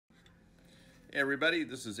Hey everybody,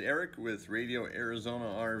 this is Eric with Radio Arizona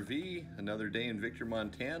RV, another day in Victor,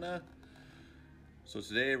 Montana. So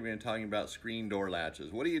today we're going to be talking about screen door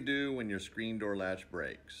latches. What do you do when your screen door latch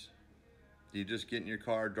breaks? Do you just get in your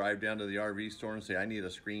car, drive down to the RV store and say, I need a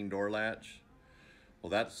screen door latch? Well,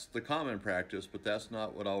 that's the common practice, but that's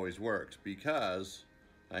not what always works, because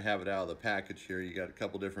I have it out of the package here. You got a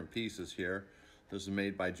couple different pieces here. This is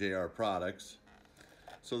made by JR Products.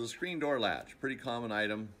 So the screen door latch, pretty common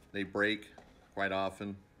item. They break quite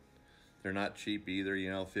often. They're not cheap either, you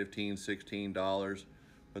know, $15, $16,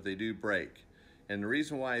 but they do break. And the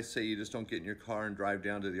reason why I say you just don't get in your car and drive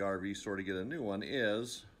down to the RV store to get a new one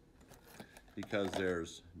is because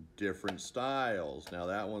there's different styles. Now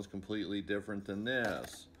that one's completely different than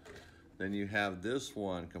this. Then you have this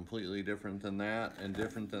one completely different than that and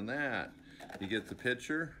different than that. You get the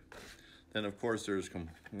picture? Then of course there's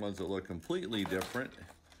ones that look completely different,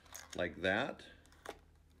 like that.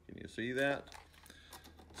 Can you see that?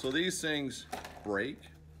 So these things break.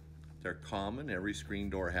 They're common. Every screen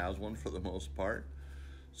door has one for the most part.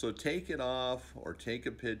 So take it off or take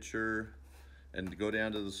a picture and go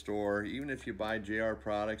down to the store. Even if you buy JR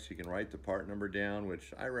Products, you can write the part number down,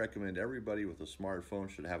 which I recommend everybody with a smartphone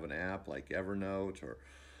should have an app like Evernote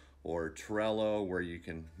or Trello, where you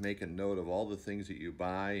can make a note of all the things that you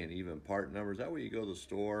buy and even part numbers. That way you go to the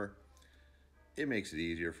store, it makes it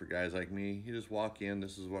easier for guys like me. You just walk in,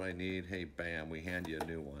 this is what I need, hey, bam, we hand you a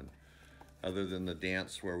new one. Other than the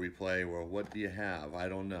dance where we play, well, what do you have? I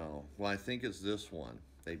don't know. Well, I think it's this one.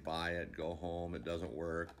 They buy it, go home, it doesn't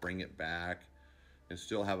work, bring it back, and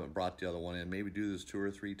still haven't brought the other one in. Maybe do this 2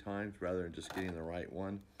 or 3 times rather than just getting the right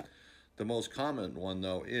one. The most common one,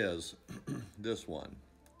 though, is this one.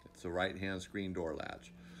 It's the right-hand screen door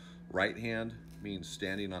latch. Right hand means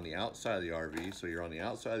standing on the outside of the RV, so you're on the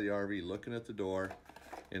outside of the RV looking at the door,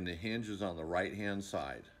 and the hinge is on the right-hand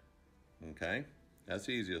side, okay? That's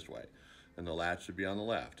the easiest way. And the latch should be on the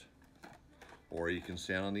left. Or you can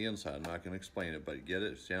stand on the inside. I'm not going to explain it, but get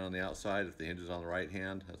it, stand on the outside. If the hinge is on the right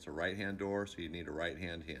hand, that's a right-hand door, so you need a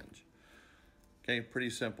right-hand hinge. Okay, pretty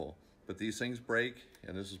simple. But these things break,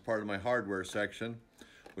 and this is part of my hardware section,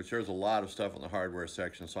 which there's a lot of stuff in the hardware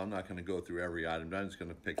section, so I'm not going to go through every item. I'm just going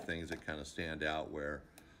to pick things that kind of stand out where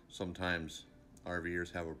sometimes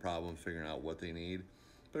RVers have a problem figuring out what they need.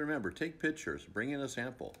 But remember, take pictures, bring in a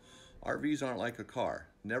sample. RVs aren't like a car.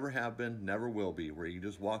 Never have been, never will be, where you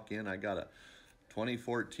just walk in, I got a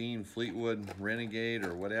 2014 Fleetwood Renegade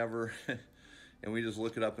or whatever, and we just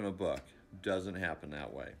look it up in a book. Doesn't happen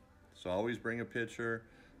that way. So always bring a picture,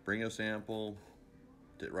 bring a sample,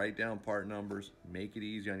 write down part numbers, make it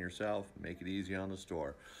easy on yourself, make it easy on the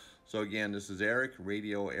store. So again, this is Eric,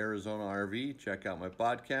 Radio Arizona RV. Check out my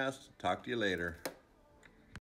podcast. Talk to you later.